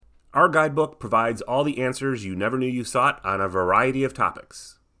Our guidebook provides all the answers you never knew you sought on a variety of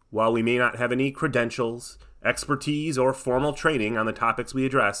topics. While we may not have any credentials, expertise, or formal training on the topics we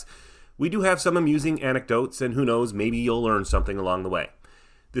address, we do have some amusing anecdotes, and who knows, maybe you'll learn something along the way.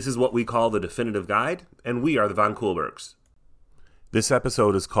 This is what we call the definitive guide, and we are the Von Coolbergs. This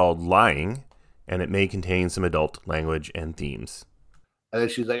episode is called Lying, and it may contain some adult language and themes. And then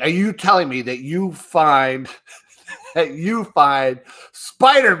she's like, "Are you telling me that you find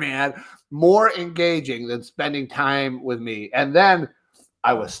Spider-Man more engaging than spending time with me?" And then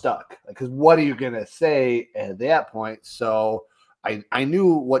I was stuck because what are you gonna say at that point? So I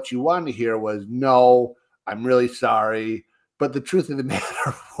knew what you wanted to hear was, "No, I'm really sorry." But the truth of the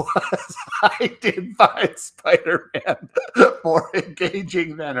matter was, I did find Spider-Man more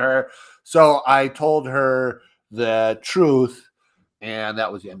engaging than her. So I told her the truth, and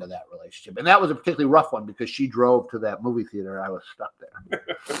that was the end of that relationship. And that was a particularly rough one because she drove to that movie theater. And I was stuck there.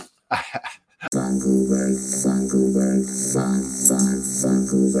 Von Coolbergs, Von Coolbergs, Von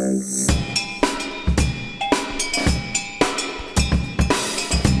Coolbergs.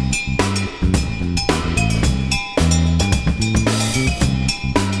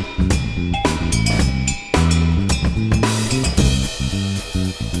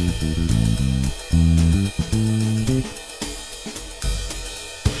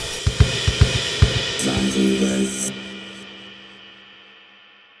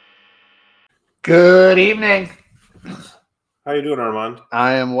 Good evening. How you doing, Armand?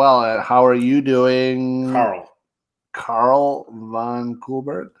 I am well. How are you doing? Carl Von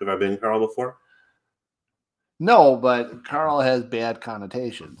Coolberg? Have I been Carl before? No, but Carl has bad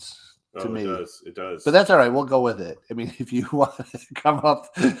connotations to me. It does. But that's all right. We'll go with it. I mean, if you want to come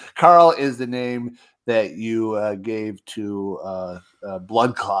up, Carl is the name that you gave to a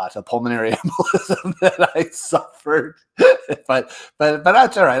blood clot, a pulmonary embolism that I suffered. but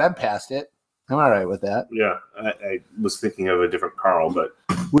that's all right. I'm past it. I'm all right with that. Yeah, I was thinking of a different Carl, but...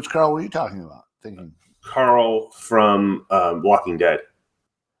 Which Carl were you talking about? Carl from Walking Dead.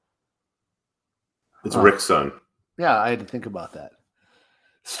 It's Rick's son. Yeah, I had to think about that.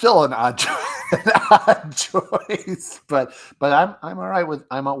 Still an odd choice, but I'm all right with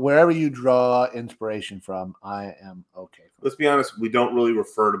wherever you draw inspiration from. I am okay. Let's be honest, we don't really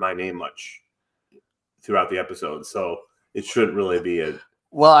refer to my name much throughout the episode, so it shouldn't really be a...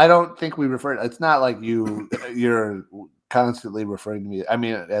 Well, I don't think we refer. It's not like you're constantly referring to me. I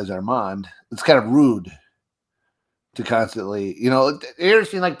mean, as Armand, it's kind of rude to constantly. You ever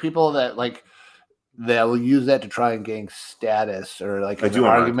seen like people that will use that to try and gain status or like an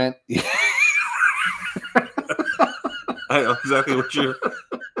argument? I know exactly what you're,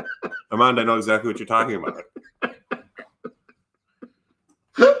 Armand. I know exactly what you're talking about.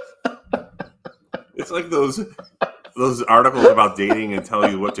 It's like those articles about dating and tell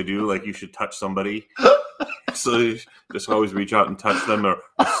you what to do, like you should touch somebody. So you just always reach out and touch them or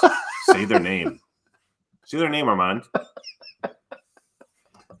say their name. Say their name, Armand.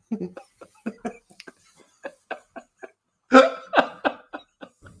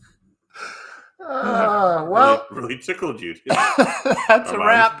 Well, really tickled you. That's Armand. A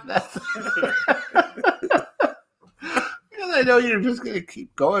wrap. I know you're just going to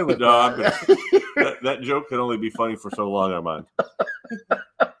keep going with that joke can only be funny for so long, Armand.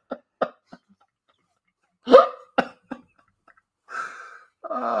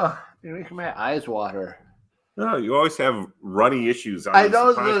 You're making my eyes water. No, you always have runny issues on I know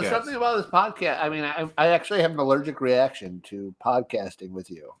this there's podcast. something about this podcast. I mean, I actually have an allergic reaction to podcasting with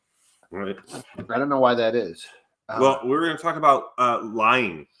you. Right. I don't know why that is. Well, we're going to talk about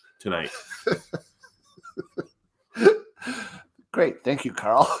lying tonight. Great. Thank you,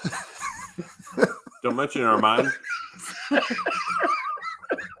 Carl. Don't mention Armand.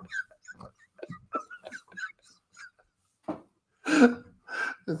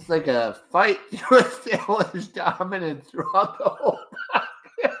 It's like a fight to establish dominance throughout the whole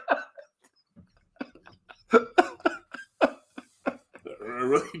podcast. I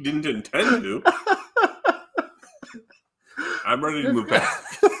really didn't intend to. I'm ready to move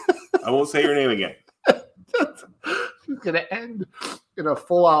past. I won't say your name again. It's going to end in a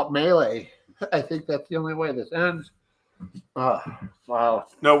full-out melee. I think that's the only way this ends. Wow.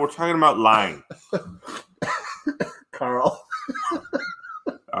 No, we're talking about lying. Carl.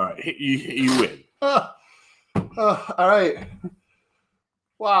 All right, you win. All right.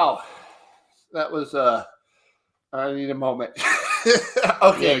 Wow. That was, I need a moment.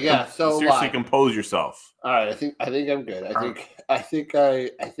 Okay, yeah. So seriously, compose yourself. All right, I think I'm good. I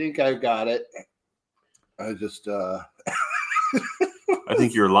think I got it. I just I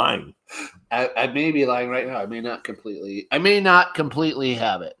think you're lying. I may be lying right now. I may not completely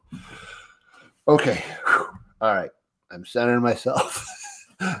have it. Okay. All right. I'm centering myself.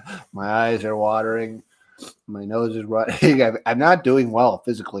 My eyes are watering. My nose is running. I'm not doing well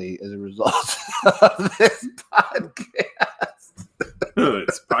physically as a result of this podcast.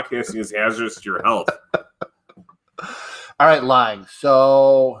 It's podcasting is hazardous to your health. All right, lying.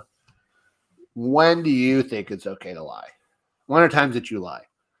 So when do you think it's okay to lie? When are times that you lie?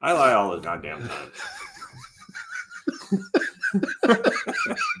 I lie all the goddamn time.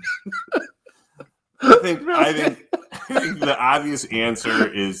 I think the obvious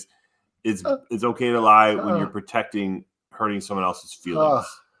answer is it's okay to lie when you're protecting hurting someone else's feelings.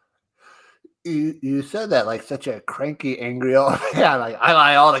 You said that like such a cranky, angry old man. Like, I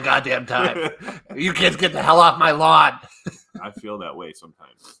lie all the goddamn time. You kids get the hell off my lawn. I feel that way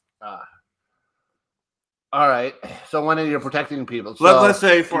sometimes. All right. So when you're protecting people, let's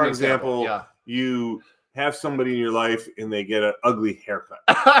say, for example, yeah. You have somebody in your life and they get an ugly haircut.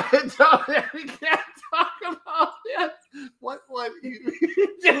 We can't talk about that. What you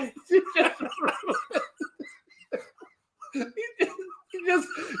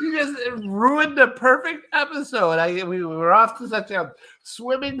just ruined the perfect episode. We were off to such a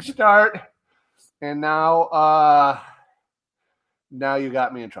swimming start, and now you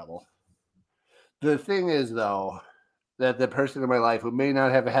got me in trouble. The thing is, though, that the person in my life who may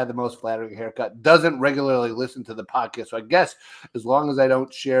not have had the most flattering haircut doesn't regularly listen to the podcast. So I guess as long as I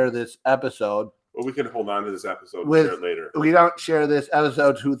don't share this episode. Well, we can hold on to this episode and share it later. We don't share this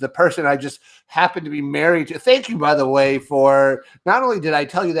episode to the person I just happened to be married to. Thank you, by the way, for not only did I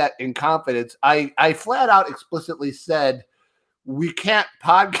tell you that in confidence, I flat out explicitly said we can't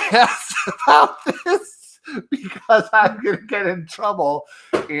podcast about this because I'm going to get in trouble.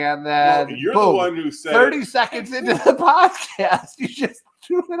 And then you're boom, the one who said 30 seconds into the podcast, you just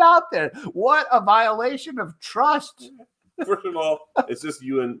threw it out there. What a violation of trust. First of all, it's just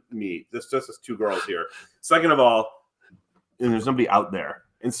you and me. There's just us two girls here. Second of all, and there's nobody out there.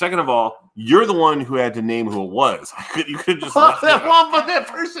 And second of all, you're the one who had to name who it was. You could just but that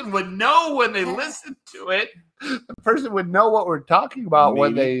person would know when they listened to it. The person would know what we're talking about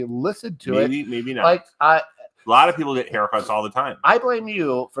when they listened to it. Maybe not. Like a lot of people get haircuts all the time. I blame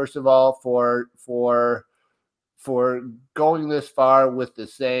you, first of all, for going this far with the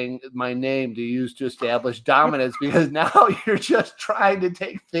saying my name to use to establish dominance, because now you're just trying to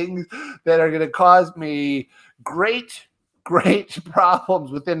take things that are going to cause me great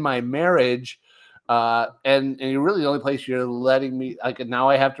problems within my marriage. And you're really the only place you're letting me, like, now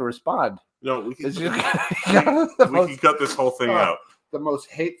I have to respond. No, we can cut this whole thing out. The most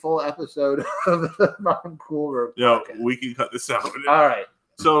hateful episode of the Mom Coolbergs. No, we can cut this out. All right.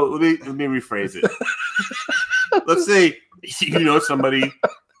 So let me rephrase it. Let's say you know somebody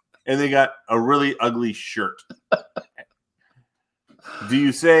and they got a really ugly shirt. Do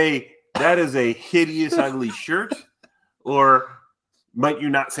you say that is a hideous, ugly shirt? Or might you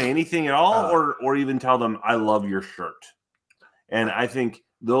not say anything at all? Or even tell them, I love your shirt? And I think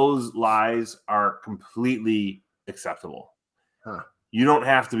those lies are completely acceptable. You don't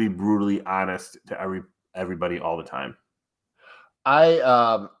have to be brutally honest to everybody all the time. It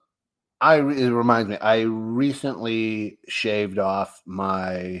reminds me, I recently shaved off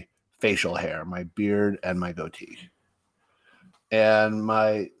my facial hair, my beard, and my goatee. And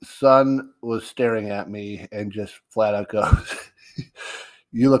my son was staring at me and just flat out goes,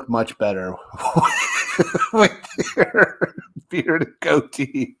 "You look much better with your beard and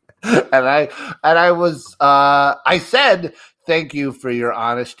goatee." And I said, "Thank you for your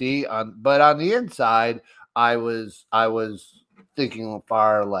honesty." But on the inside, I was thinking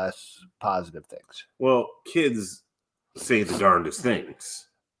far less positive things. Well, kids say the darndest things.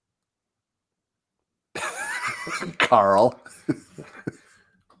 Carl.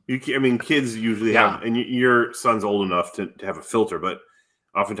 Kids usually have, and your son's old enough to have a filter, but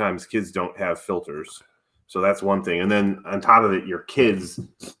oftentimes kids don't have filters. So that's one thing. And then on top of it, your kids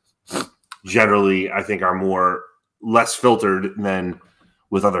generally, I think, are less filtered than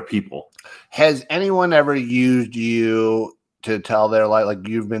with other people. Has anyone ever used you to tell their lie, like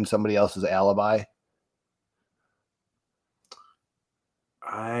you've been somebody else's alibi?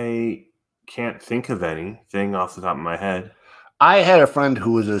 I can't think of anything off the top of my head. I had a friend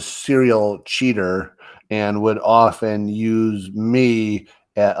who was a serial cheater and would often use me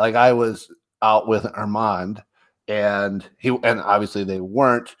like I was out with Armand and obviously they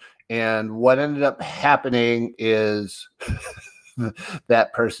weren't. And what ended up happening is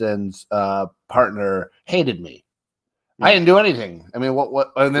that person's partner hated me. I didn't do anything.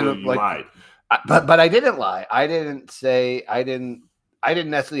 What? And then lied. But I didn't lie. I didn't I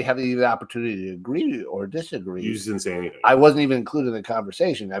didn't necessarily have the opportunity to agree or disagree. You just didn't say anything. I wasn't even included in the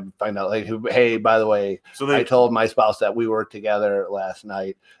conversation. I would find out like, hey, by the way, I told my spouse that we were together last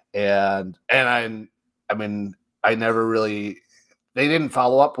night, and I mean, I never really. They didn't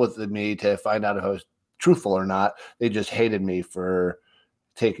follow up with me to find out if I was truthful or not. They just hated me for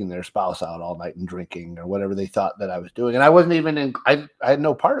taking their spouse out all night and drinking or whatever they thought that I was doing, and I wasn't even in. I had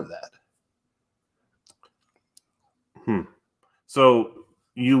no part of that. So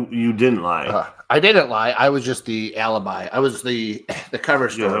you didn't lie. I didn't lie. I was just the alibi. I was the cover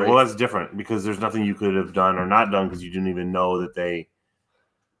story. Yeah, well, that's different because there's nothing you could have done or not done because you didn't even know that they.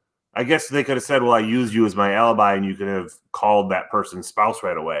 I guess they could have said, well, I used you as my alibi, and you could have called that person's spouse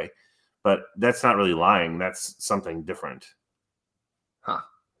right away. But that's not really lying. That's something different. Huh.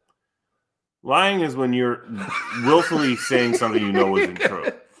 Lying is when you're willfully saying something you know isn't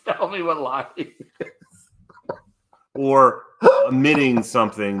true. Tell me what lying is. Or omitting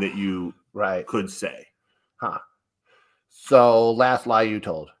something that you could say. Huh. So, last lie you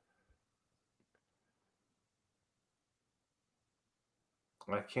told.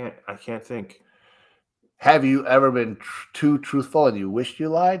 I can't think. Have you ever been too truthful and you wished you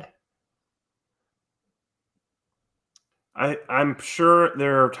lied? I'm sure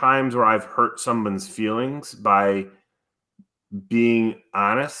there are times where I've hurt someone's feelings by being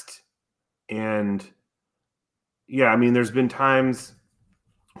honest. And yeah, I mean, there's been times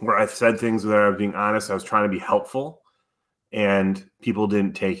where I've said things where I was being honest. I was trying to be helpful and people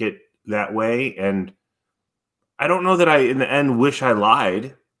didn't take it that way. And I don't know that I, in the end, wish I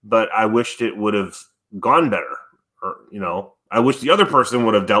lied, but I wished it would have gone better. Or, I wish the other person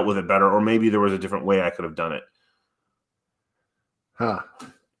would have dealt with it better, or maybe there was a different way I could have done it. Huh.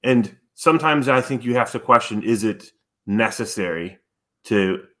 And sometimes I think you have to question, is it necessary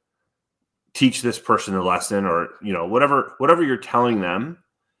to teach this person a lesson, or, whatever you're telling them,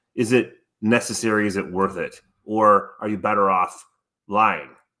 is it necessary? Is it worth it? Or are you better off lying?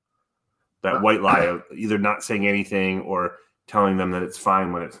 That white lie of either not saying anything or telling them that it's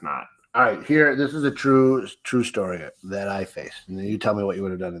fine when it's not. All right, this is a true story that I faced. And you tell me what you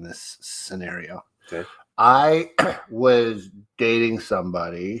would have done in this scenario. Okay. I was dating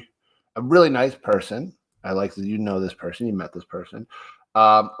somebody, a really nice person. I like that you know this person, you met this person,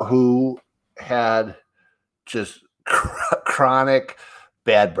 who had just chronic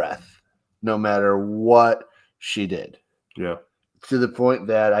bad breath, no matter what she did. Yeah. To the point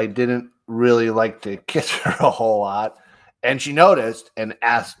that I didn't really like to kiss her a whole lot. And she noticed and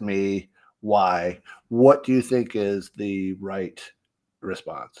asked me why. What do you think is the right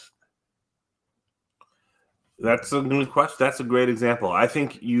response? That's a good question. That's a great example. I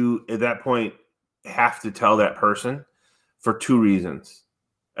think you, at that point, have to tell that person for two reasons.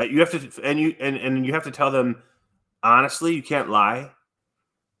 You have to, and you have to tell them honestly. You can't lie.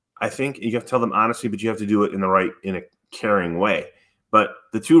 I think you have to tell them honestly, but you have to do it in a caring way. But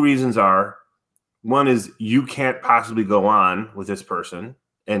the two reasons are, one is you can't possibly go on with this person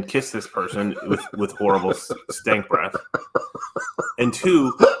and kiss this person with horrible stank breath. And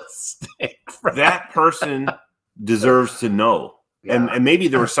two, that person deserves to know. Yeah. And maybe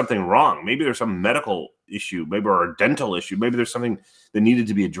there was something wrong. Maybe there's some medical issue, maybe or a dental issue. Maybe there's something that needed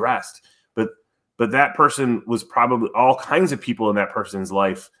to be addressed. But that person was probably, all kinds of people in that person's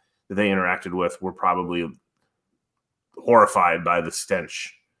life that they interacted with were probably horrified by the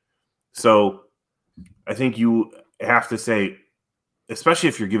stench. So I think you have to say, especially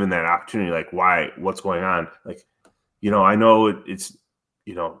if you're given that opportunity, like, what's going on? Like, I know it's,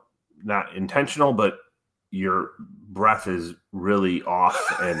 not intentional, but your breath is really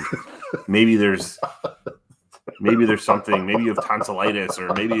off, and maybe there's something, maybe you have tonsillitis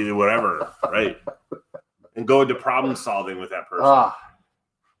or maybe whatever, right? And go into problem solving with that person.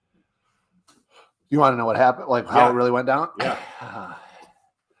 You want to know what happened? Like how it really went down? Yeah.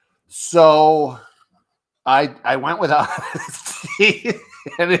 So I went with honesty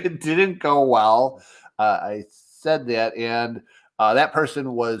and it didn't go well. I said that, and that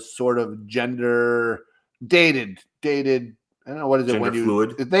person was sort of dated. I don't know, what is it when you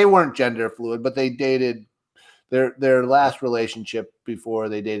fluid? They weren't gender fluid, but they dated. Their last relationship before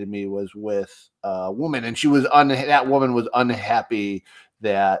they dated me was with a woman, and that woman was unhappy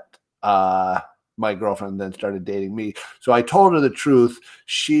that my girlfriend then started dating me. So I told her the truth.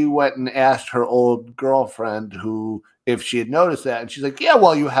 She went and asked her old girlfriend if she had noticed that. And she's like, yeah,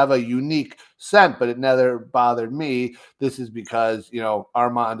 well, you have a unique scent, but it never bothered me. This is because,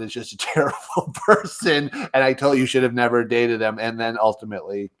 Armand is just a terrible person. And I told you should have never dated him. And then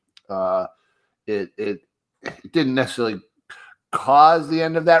ultimately it didn't necessarily cause the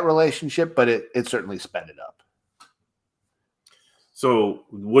end of that relationship, but it certainly sped it up. So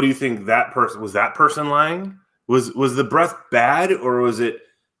what do you think that person lying? Was the breath bad or was it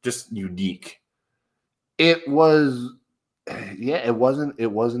just unique? It was, yeah, it wasn't a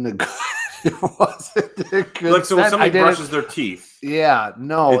good, it wasn't a good Like, so when scent. somebody brushes their teeth, yeah,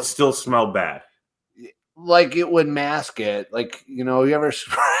 no, it still smelled bad. like it would mask it. Like, you ever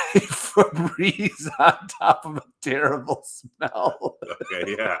spray Febreze on top of a terrible smell?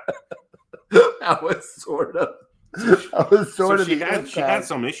 Okay, yeah. That was sort of So she had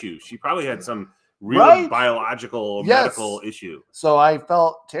some issues. She probably had some real biological medical issue. So I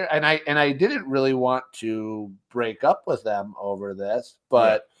felt and I didn't really want to break up with them over this,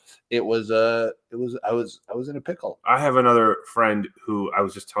 but I was in a pickle. I have another friend who I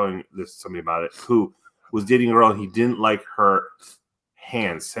was just telling somebody about it, who was dating a girl and he didn't like her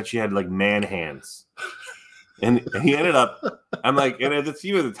hands. Said she had like man hands. And he ended up, I'm like, and it's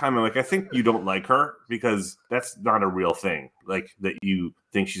you at the time, I'm like, I think you don't like her because that's not a real thing. Like that you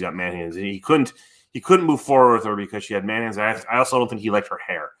think she's got man hands. And he couldn't move forward with her because she had man hands. I also don't think he liked her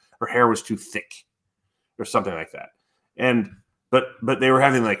hair. Her hair was too thick or something like that. And but they were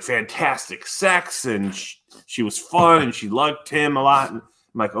having like fantastic sex and she was fun and she liked him a lot. And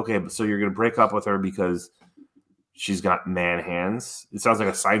I'm like, okay, but so you're gonna break up with her because she's got man hands? It sounds like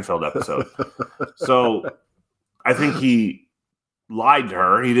a Seinfeld episode. So I think he lied to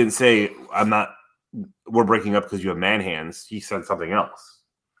her. He didn't say, we're breaking up because you have man hands. He said something else.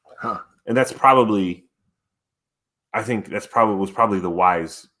 Huh. And that's probably, I think was probably the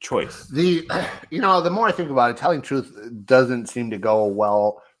wise choice. The more I think about it, telling truth doesn't seem to go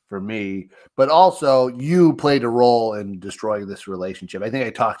well for me, but also you played a role in destroying this relationship. I think I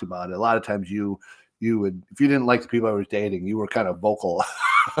talked about it. A lot of times you would, if you didn't like the people I was dating, you were kind of vocal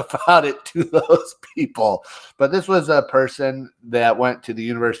about it to those people. But this was a person that went to the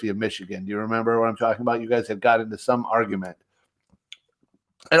University of Michigan. Do you remember what I'm talking about? You guys had got into some argument.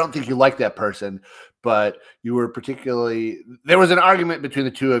 I don't think you liked that person, but you were there was an argument between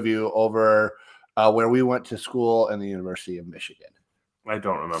the two of you over where we went to school and the University of Michigan. I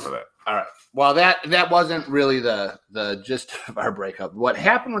don't remember that. All right. Well, that wasn't really the gist of our breakup. What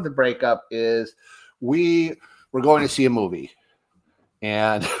happened with the breakup is we were going to see a movie,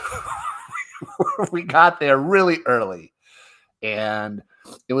 and we got there really early, and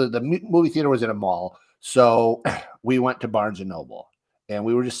the movie theater was in a mall, so we went to Barnes and Noble, and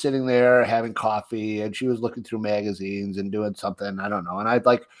we were just sitting there having coffee, and she was looking through magazines and doing something, I don't know, and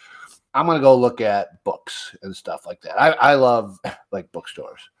I'm going to go look at books and stuff like that. I love like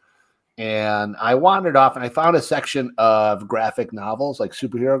bookstores. And I wandered off and I found a section of graphic novels, like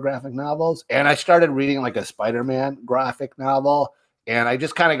superhero graphic novels. And I started reading like a Spider-Man graphic novel. And I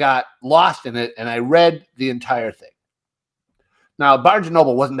just kind of got lost in it. And I read the entire thing. Now, Barnes &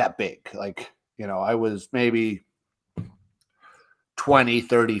 Noble wasn't that big. Like, I was maybe 20,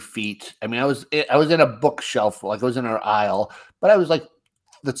 30 feet. I mean, I was in a bookshelf, like I was in an aisle. But I was like,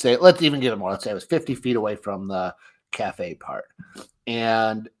 let's even give it more. Let's say I was 50 feet away from the cafe part.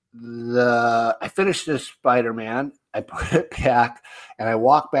 And I finished this Spider-Man, I put it back, and I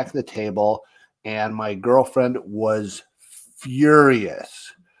walked back to the table, and my girlfriend was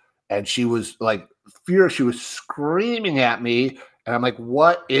furious. And she was like furious. She was screaming at me. And I'm like,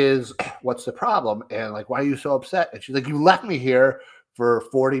 what's the problem? And like, why are you so upset? And she's like, you left me here for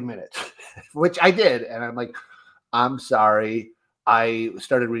 40 minutes, which I did. And I'm like, I'm sorry. I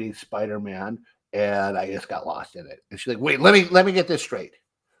started reading Spider-Man and I just got lost in it. And she's like, wait, let me get this straight.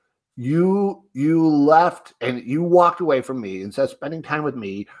 You left and you walked away from me instead of spending time with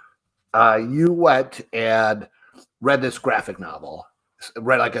me. You went and read this graphic novel,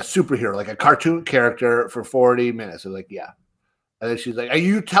 read like a superhero, like a cartoon character for 40 minutes. I was like, yeah. And then she's like, are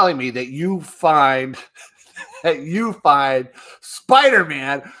you telling me that you find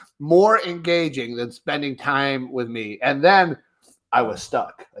Spider-Man more engaging than spending time with me? And then I was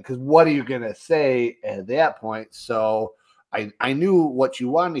stuck because what are you going to say at that point? So I knew what you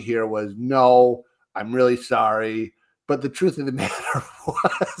wanted to hear was, no, I'm really sorry. But the truth of the matter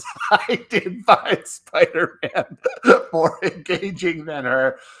was I did find Spider-Man more engaging than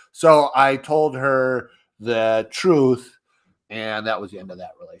her. So I told her the truth, and that was the end of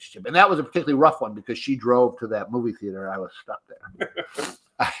that relationship. And that was a particularly rough one because she drove to that movie theater and I was stuck there.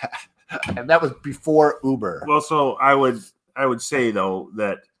 And that was before Uber. Well, so I would say, though,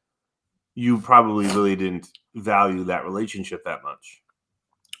 that you probably really didn't value that relationship that much.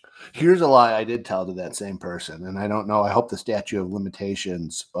 Here's a lie I did tell to that same person, and I don't know. I hope the statute of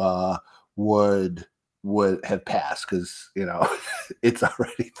limitations would have passed because it's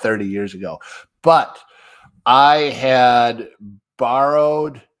already 30 years ago. But I had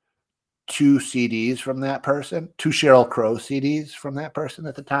borrowed 2 CDs from that person, 2 Sheryl Crow CDs from that person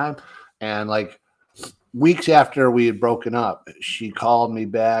at the time. And like weeks after we had broken up, she called me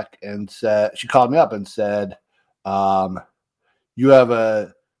up and said, you have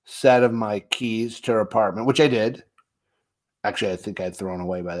a set of my keys to her apartment, which I did. Actually, I think I'd thrown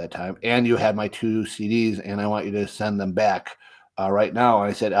away by that time. And you had my 2 CDs, and I want you to send them back right now. And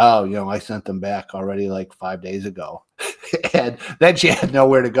I said, oh, I sent them back already like 5 days ago. And then she had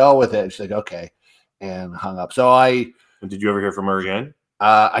nowhere to go with it. She's like, okay, and hung up. So did you ever hear from her again?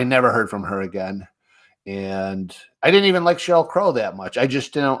 I never heard from her again. And I didn't even like Sheryl Crow that much. I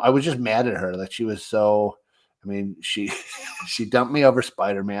was just mad at her that she was so, she dumped me over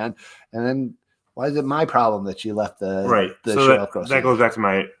Spider-Man. And then why is it my problem that she left the Sheryl Crow? That goes back to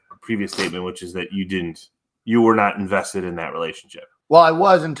my previous statement, which is that you were not invested in that relationship. Well, I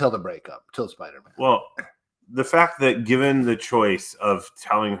was until the breakup, till Spider-Man. Well, the fact that given the choice of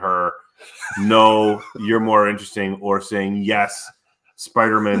telling her, no, you're more interesting, or saying, yes,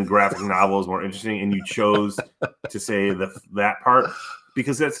 Spider-Man graphic novel is more interesting, and you chose to say that part,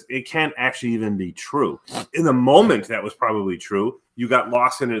 because it can't actually even be true. In the moment, that was probably true. You got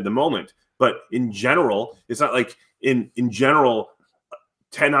lost in it at the moment. But in general, it's not like in general,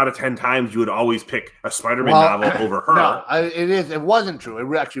 10 out of 10 times you would always pick a Spider-Man novel over her. No, it wasn't true.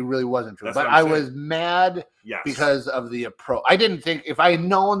 It actually really wasn't true. But I was mad because of the approach. I didn't think, if I had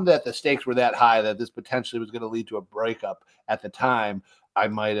known that the stakes were that high, that this potentially was going to lead to a breakup at the time, I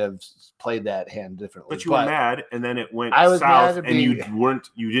might have played that hand differently. But you were mad, and then it went south, and you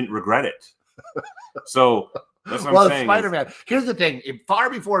didn't regret it. So that's what I'm saying. Spider-Man. Here's the thing: far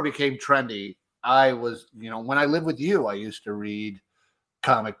before it became trendy, I was, when I lived with you, I used to read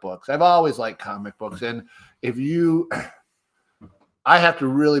comic books. I've always liked comic books, and I have to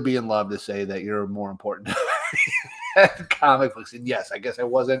really be in love to say that you're more important than comic books. And yes, I guess I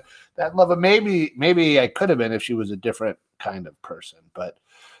wasn't that in love, but maybe I could have been if she was a different kind of person. But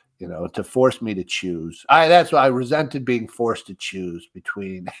to force me to choose, that's why I resented being forced to choose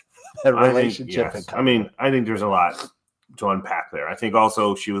between a relationship and comic book. I think there's a lot to unpack there. I think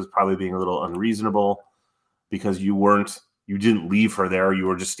also she was probably being a little unreasonable because you didn't leave her there. You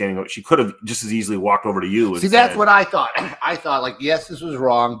were just standing. She could have just as easily walked over to you. See, that's what I thought. I thought, like, yes, this was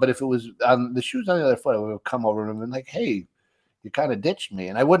wrong, but if it was the shoes on the other foot, I would have come over and been like, "Hey, you kind of ditched me,"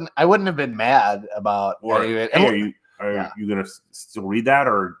 and I wouldn't have been mad about. Are you going to still read that,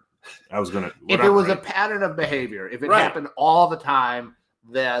 or I was going to? If it was a pattern of behavior, if it happened all the time,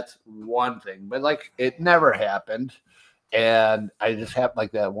 that's one thing. But like, it never happened. And I just happened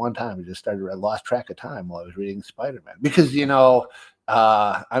like that one time. I lost track of time while I was reading Spider-Man because,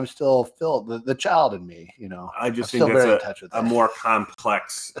 I'm still filled the child in me, I just think that's a more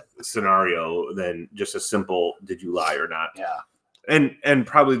complex scenario than just a simple, did you lie or not? Yeah. And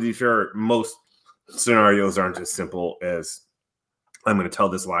probably to be fair, most scenarios aren't as simple as I'm going to tell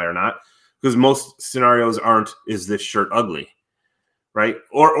this lie or not, because most scenarios aren't, is this shirt ugly? Right.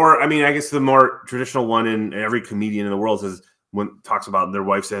 Or I guess the more traditional one in every comedian in the world is when talks about their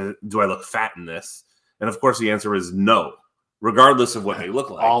wife says, do I look fat in this? And of course the answer is no, regardless of what they look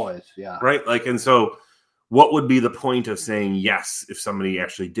like. Always. Yeah. Right. Like, and so what would be the point of saying yes if somebody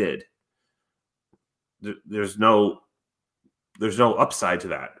actually did? There's no upside to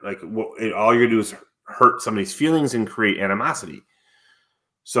that. Like all you're gonna do is hurt somebody's feelings and create animosity.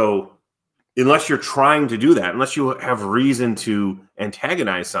 So unless you're trying to do that, unless you have reason to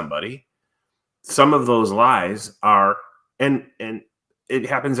antagonize somebody, some of those lies are, and it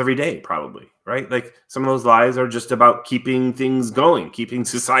happens every day probably, right? Like some of those lies are just about keeping things going, keeping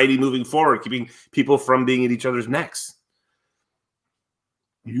society moving forward, keeping people from being at each other's necks.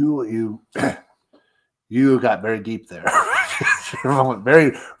 You got very deep there.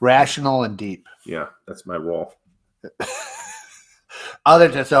 Very rational and deep. Yeah, that's my role.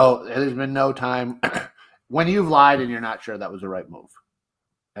 So there's been no time when you've lied and you're not sure that was the right move.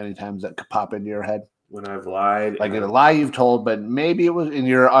 Any times that could pop into your head when I've lied, like a lie you've told, but maybe it was and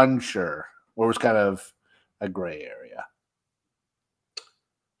you're unsure, or it was kind of a gray area.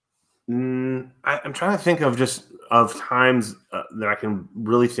 I'm trying to think of times that I can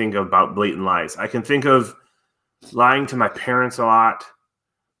really think about blatant lies. I can think of lying to my parents a lot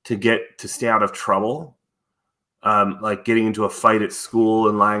to stay out of trouble. Like getting into a fight at school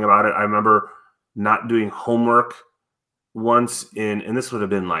and lying about it. I remember not doing homework once and this would have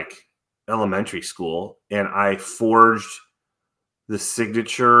been like elementary school, and I forged the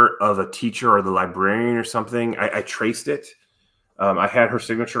signature of a teacher or the librarian or something. I traced it. I had her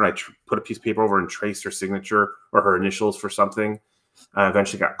signature, and I put a piece of paper over and traced her signature or her initials for something. I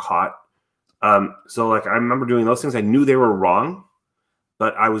eventually got caught. So like I remember doing those things. I knew they were wrong,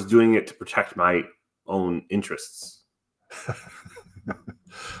 but I was doing it to protect my own interests.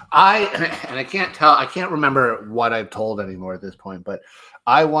 I can't remember what I've told anymore at this point, but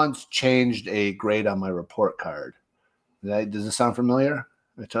I once changed a grade on my report card. Does this sound familiar?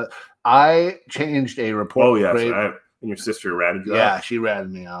 I changed a report grade. And your sister ratted you out? Yeah, she ratted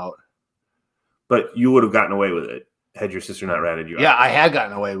me out. But you would have gotten away with it had your sister not ratted you out. Yeah, I had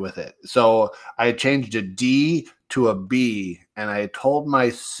gotten away with it. So I had changed a D to a B, and I had told my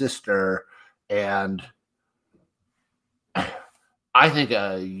sister, and I think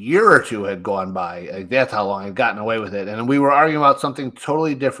a year or two had gone by. Like, that's how long I'd gotten away with it. And we were arguing about something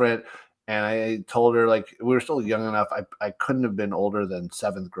totally different. And I told her, like, we were still young enough. I couldn't have been older than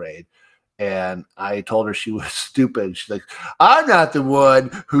 7th grade. And I told her she was stupid. She's like, I'm not the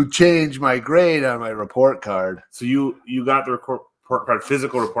one who changed my grade on my report card. So you got the report card,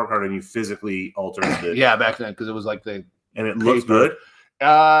 physical report card, and you physically altered it. Yeah, back then, because it was like the and it looked good.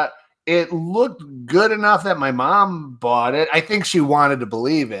 It looked good enough that my mom bought it. I think she wanted to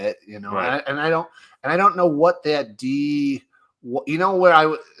believe it, you know. Right. And I don't know what that D. You know where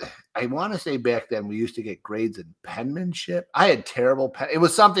I want to say back then we used to get grades in penmanship. I had terrible pen. It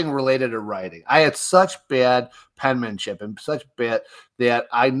was something related to writing. I had such bad penmanship and such bad that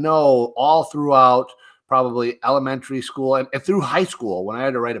I know all throughout probably elementary school and through high school when I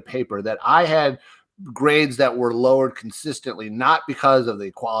had to write a paper that I had grades that were lowered consistently, not because of the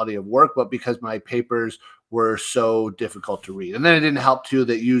quality of work, but because my papers were so difficult to read. And then it didn't help too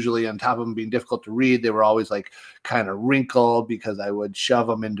that usually on top of them being difficult to read, they were always like kind of wrinkled because I would shove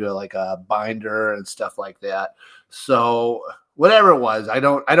them into like a binder and stuff like that. So whatever it was, I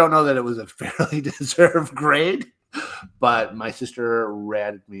don't know that it was a fairly deserved grade, but my sister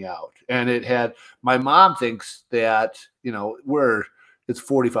ratted me out. And my mom thinks that, you know, it's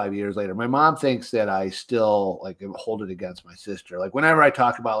 45 years later. My mom thinks that I still like hold it against my sister. Like whenever I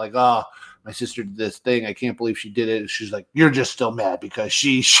talk about like, oh, my sister did this thing, I can't believe she did it. She's like, you're just still mad because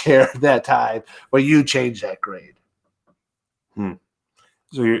she shared that time where you changed that grade.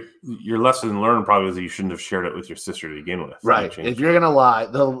 So your lesson learned probably is that you shouldn't have shared it with your sister to begin with. Right. If you're gonna lie,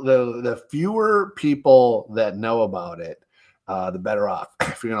 the fewer people that know about it, the better off.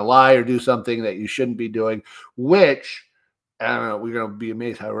 If you're gonna lie or do something that you shouldn't be doing, which I don't know, we're going to be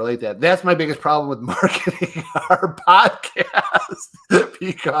amazed how I relate that. That's my biggest problem with marketing our podcast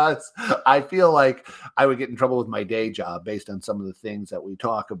because I feel like I would get in trouble with my day job based on some of the things that we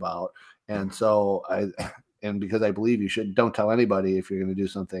talk about. And so because I believe you don't tell anybody if you're going to do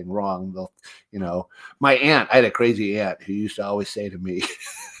something wrong. They'll, you know, I had a crazy aunt who used to always say to me,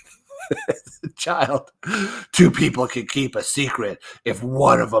 as a child, 2 people can keep a secret if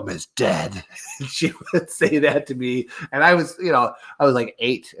one of them is dead. She would say that to me, and I was like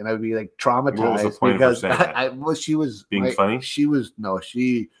 8, and I would be like traumatized. What was the point because of her saying that? She was being funny.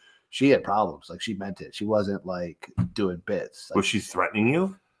 She had problems. Like she meant it. She wasn't like doing bits. Like, was she threatening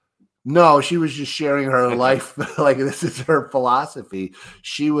you? No, she was just sharing her life. Like this is her philosophy.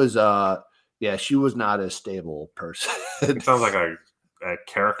 She was she was not a stable person. It sounds like a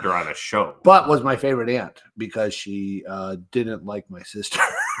character on a show, but was my favorite aunt because she didn't like my sister.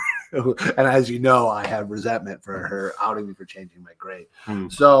 And as you know, I have resentment for her outing me for changing my grade.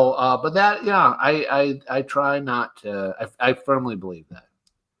 So, but that, I try not to, I firmly believe that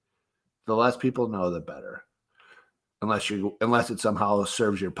the less people know, the better, unless it somehow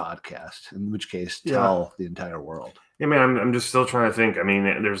serves your podcast, in which case tell the entire world. Yeah, man, I'm just still trying to think. I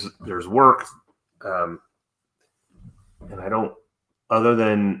mean, there's work, and I don't, other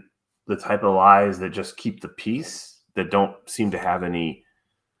than the type of lies that just keep the peace, that don't seem to have any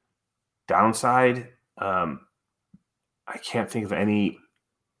downside. I can't think of any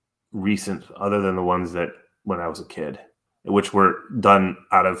recent other than the ones that when I was a kid, which were done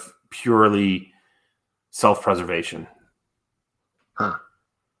out of purely self-preservation. Huh.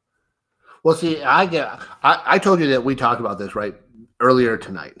 Well, see, I told you that we talked about this right earlier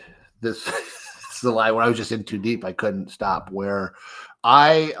tonight. This is the lie where I was just in too deep. I couldn't stop. Where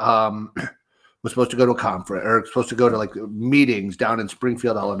I was supposed to go to a conference or supposed to go to like meetings down in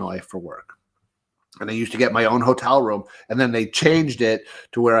Springfield, Illinois for work. And I used to get my own hotel room, and then they changed it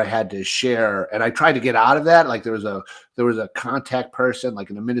to where I had to share. And I tried to get out of that. Like there was a contact person, like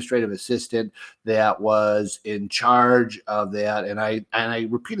an administrative assistant that was in charge of that. And I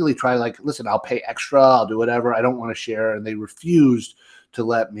repeatedly tried, like, listen, I'll pay extra. I'll do whatever. I don't want to share. And they refused to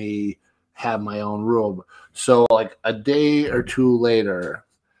let me have my own room. So like a day or two later,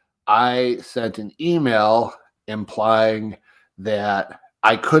 I sent an email implying that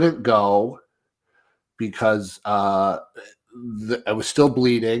I couldn't go because I was still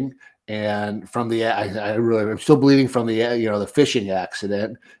bleeding And from I'm still bleeding from the fishing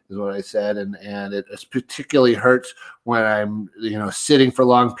accident is what I said. And it particularly hurts when I'm, sitting for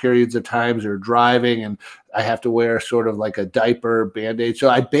long periods of times or driving, and I have to wear sort of like a diaper Band-Aid. So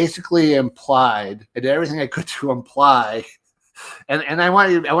I basically implied, I did everything I could to imply. And I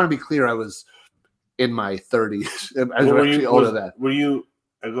want to be clear. I was in my 30s. I was actually older than that. Were you?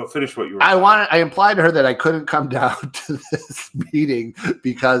 Go finish what you were. I implied to her that I couldn't come down to this meeting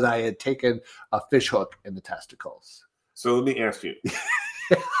because I had taken a fish hook in the testicles. So let me ask you: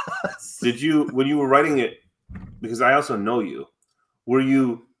 yes. Did you, when you were writing it, because I also know you, were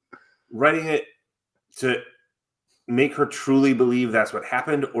you writing it to make her truly believe that's what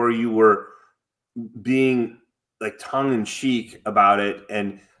happened, or you were being like tongue in cheek about it,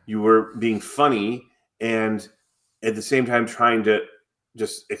 and you were being funny, and at the same time trying to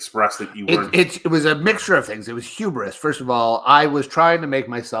just express that you weren't? It was a mixture of things. It was hubris. First of all, I was trying to make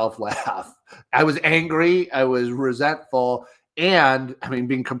myself laugh. I was angry. I was resentful. And I mean,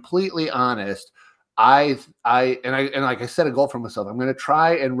 being completely honest, I like I set a goal for myself. I'm going to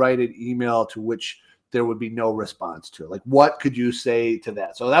try and write an email to which there would be no response to. Like, what could you say to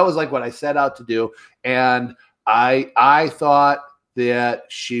that? So that was like what I set out to do. And I thought that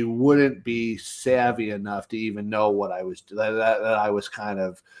she wouldn't be savvy enough to even know what I was that I was kind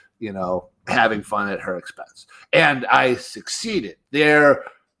of, having fun at her expense. And I succeeded. There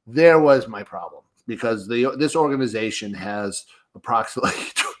was my problem, because this organization has approximately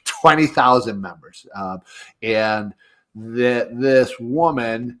 20,000 members. And this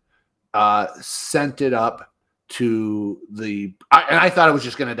woman sent it up to and I thought I was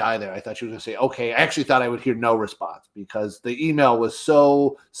just going to die there. I thought she was going to say, okay. I actually thought I would hear no response, because the email was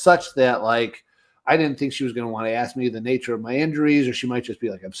such that, like, I didn't think she was going to want to ask me the nature of my injuries, or she might just be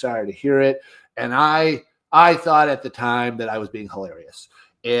like, I'm sorry to hear it. And I thought at the time that I was being hilarious.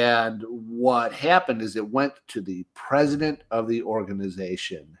 And what happened is it went to the president of the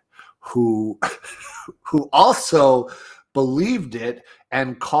organization, who also believed it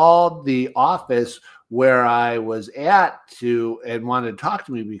and called the office where I was at and wanted to talk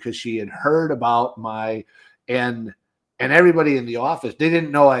to me, because she had heard about and everybody in the office, they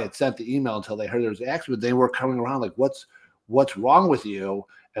didn't know I had sent the email until they heard there was an accident. They were coming around like, what's wrong with you?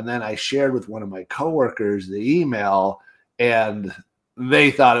 And then I shared with one of my coworkers the email, and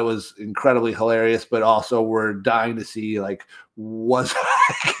they thought it was incredibly hilarious, but also were dying to see, like, was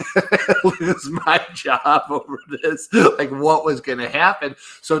I going to lose my job over this? Like, what was going to happen?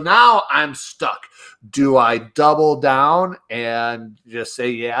 So now I'm stuck. Do I double down and just say,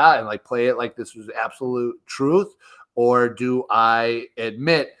 yeah, and like play it like this was absolute truth? Or do I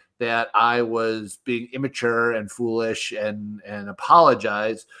admit that I was being immature and foolish and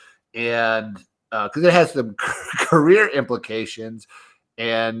apologize? And because it has some career implications.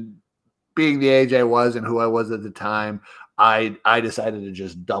 And being the age I was and who I was at the time, I decided to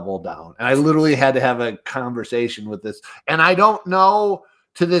just double down. And I literally had to have a conversation with this. And I don't know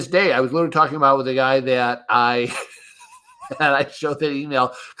to this day. I was literally talking about with a guy that I showed the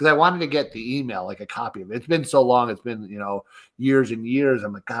email, because I wanted to get the email, like a copy of it. It's been so long. It's been, years and years.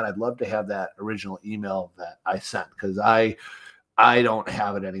 I'm like, God, I'd love to have that original email that I sent, because I don't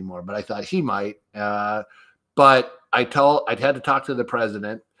have it anymore, but I thought he might. But I'd had to talk to the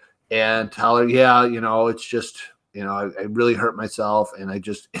president and tell her, yeah, it's just, I really hurt myself, and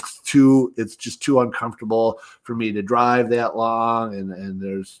it's just too uncomfortable for me to drive that long. And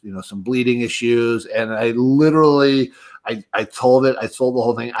there's, some bleeding issues. And I literally, I told the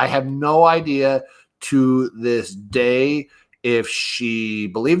whole thing. I have no idea to this day if she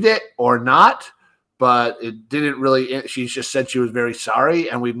believed it or not, but it didn't really, she just said she was very sorry,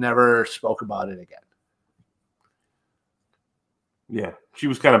 and we've never spoke about it again. Yeah, she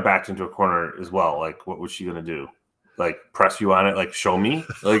was kind of backed into a corner as well. Like, what was she going to do? Like, press you on it? Like, show me?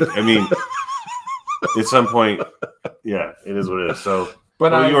 Like, I mean, at some point, yeah, it is what it is. So,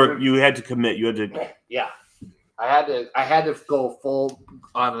 but you had to commit. You had to. Yeah, I had to go full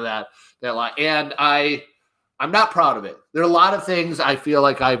onto that line, and I'm not proud of it. There are a lot of things I feel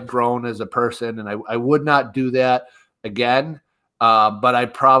like I've grown as a person, and I would not do that again. But I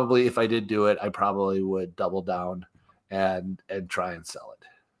probably, if I did do it, I probably would double down and try and sell it.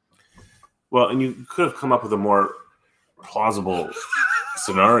 Well, and you could have come up with a more plausible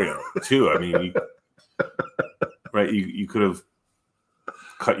scenario too. I mean, you could have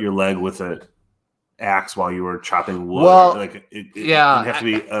cut your leg with an axe while you were chopping wood. Well, like it yeah, it'd have to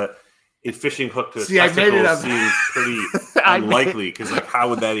be a fishing hook to I made it up. Seems pretty unlikely, because like, how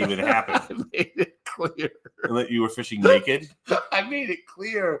would that even happen? I made it clear. And that you were fishing naked? I made it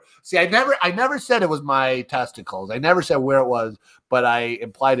clear. See, I never said it was my testicles. I never said where it was, but I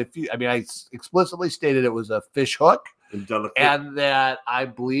implied a few. I mean, I explicitly stated it was a fish hook and that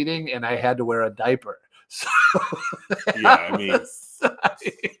I'm bleeding and I had to wear a diaper. So, yeah, I mean,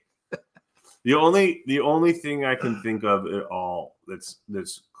 the only thing I can think of at all that's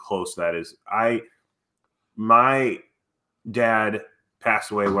close to that is my dad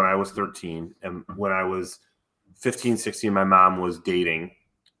passed away when I was 13, and when I was 15, 16, my mom was dating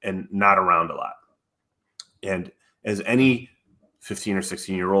and not around a lot. And as any 15 or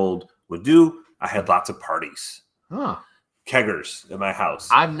 16-year-old would do, I had lots of parties. Huh. Keggers at my house.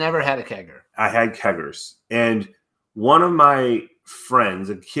 I've never had a kegger. I had keggers. And one of my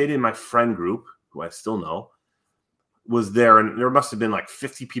friends, a kid in my friend group, who I still know, was there. And there must have been like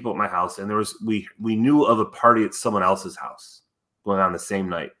 50 people at my house. And we knew of a party at someone else's house going on the same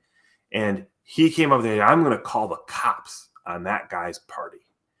night. And he came up there, I'm going to call the cops on that guy's party.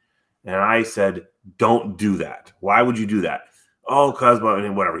 And I said, don't do that. Why would you do that? Oh, because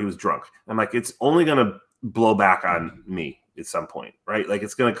whatever. He was drunk. I'm like, it's only going to blow back on me at some point, right? Like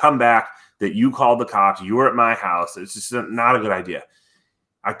it's going to come back that you called the cops. You were at my house. It's just not a good idea.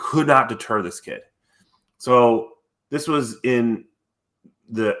 I could not deter this kid. So this was in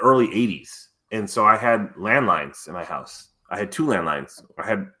the early 80s. And so I had landlines in my house. I had 2 landlines. I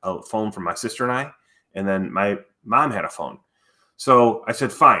had a phone from my sister and then my mom had a phone. So I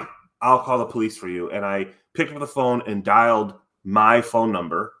said, fine, I'll call the police for you. And I picked up the phone and dialed my phone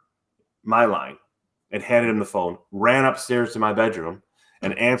number, my line, and handed him the phone, ran upstairs to my bedroom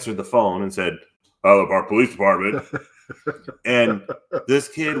and answered the phone and said, hello, Park Police Department. And this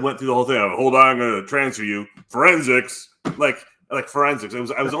kid went through the whole thing. Hold on, I'm going to transfer you. Forensics. Like forensics.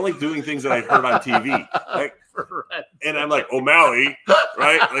 I was only doing things that I heard on TV. Like, and I'm like, O'Malley,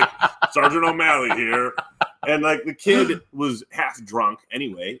 right? Like, Sergeant O'Malley here. And like the kid was half drunk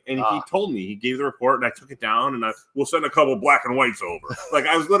anyway, and he told me, he gave the report, and I took it down, and we'll send a couple black and whites over. Like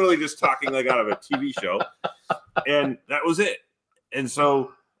I was literally just talking like out of a TV show, and that was it. And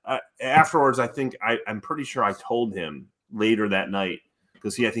so afterwards, I'm pretty sure I told him later that night,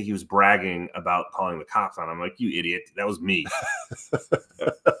 because I think he was bragging about calling the cops on him. I'm like, you idiot, that was me.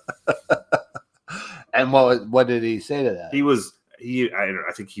 And what did he say to that?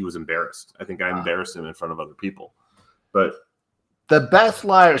 I think he was embarrassed. I think I embarrassed him in front of other people. But the best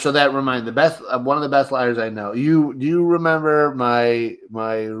liar. So that reminds one of the best liars I know. Do you remember my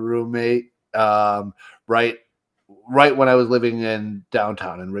roommate? Right when I was living in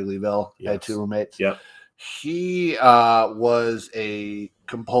downtown in Wrigleyville, yes. I had 2 roommates. Yep. He was a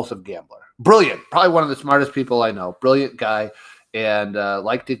compulsive gambler. Brilliant, probably one of the smartest people I know. Brilliant guy, and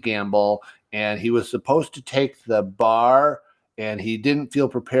liked to gamble. And he was supposed to take the bar. And he didn't feel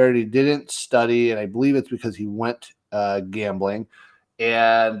prepared. He didn't study. And I believe it's because he went gambling.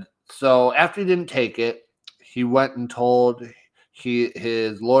 And so after he didn't take it, he went and told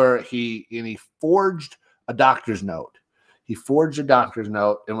his lawyer, he forged a doctor's note. He forged a doctor's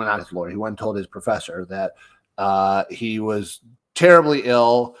note, and went out his lawyer. He went and told his professor that he was terribly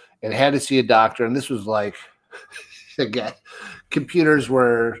ill and had to see a doctor. And this was like, again, computers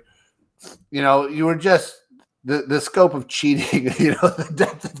were, you were just, the scope of cheating, the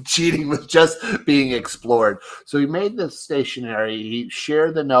depth of cheating was just being explored. So he made this stationery. He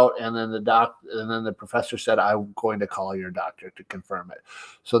shared the note, and then the professor said, "I'm going to call your doctor to confirm it."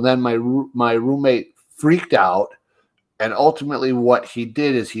 So then my roommate freaked out, and ultimately what he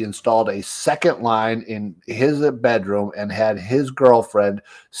did is he installed a second line in his bedroom and had his girlfriend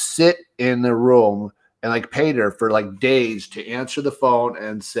sit in the room and like paid her for like days to answer the phone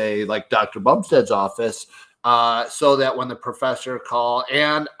and say like Dr. Bumstead's office. So that when the professor called,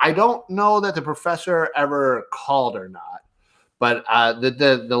 and I don't know that the professor ever called or not, but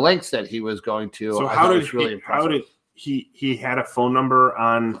the lengths that he was going to. So how did he had a phone number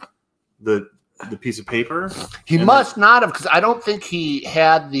on the piece of paper? He must not have, because I don't think he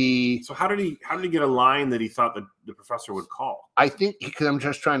had the. So how did he get a line that he thought that the professor would call? I think, because I'm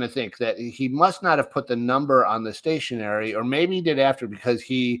just trying to think, that he must not have put the number on the stationery, or maybe he did after, because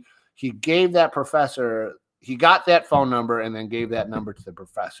he gave that professor. He got that phone number and then gave that number to the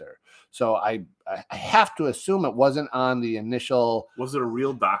professor. So I have to assume it wasn't on the initial. Was it a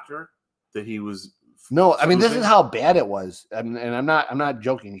real doctor that he was? No, I mean, this is how bad it was. And I'm not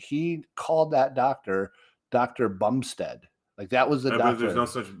joking. He called that doctor, Dr. Bumstead. Like that was the doctor. There's no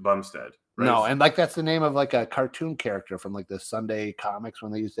such Bumstead. Right? No. And like, that's the name of like a cartoon character from like the Sunday comics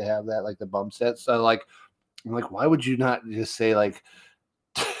when they used to have that, like the Bumstead. So like, I'm like, why would you not just say like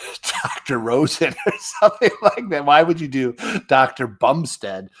Dr. Rosen or something like that. Why would you do Dr.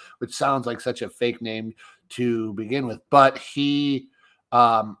 Bumstead, which sounds like such a fake name to begin with? But he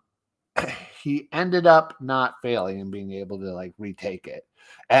ended up not failing and being able to like retake it.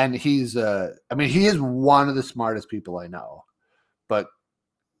 And he's he is one of the smartest people I know, but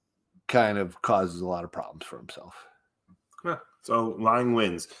kind of causes a lot of problems for himself. Yeah, so lying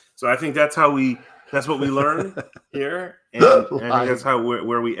wins. So I think that's what we learn here. And I think that's how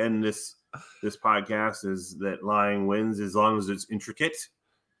where we end this podcast is that lying wins as long as it's intricate.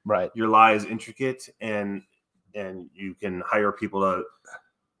 Right. Your lie is intricate and you can hire people to.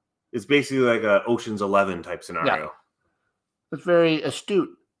 It's basically like a Ocean's 11 type scenario. Yeah. It's very astute,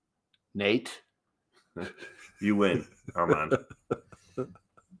 Nate. You win, Armand. All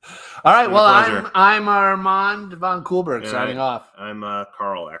right. Well, I'm Armand von Coolberg signing off. I'm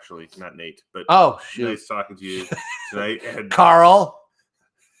Carl, actually, not Nate. But shoot. Nice talking to you tonight. And Carl.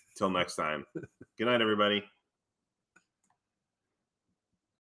 Till next time. Good night, everybody.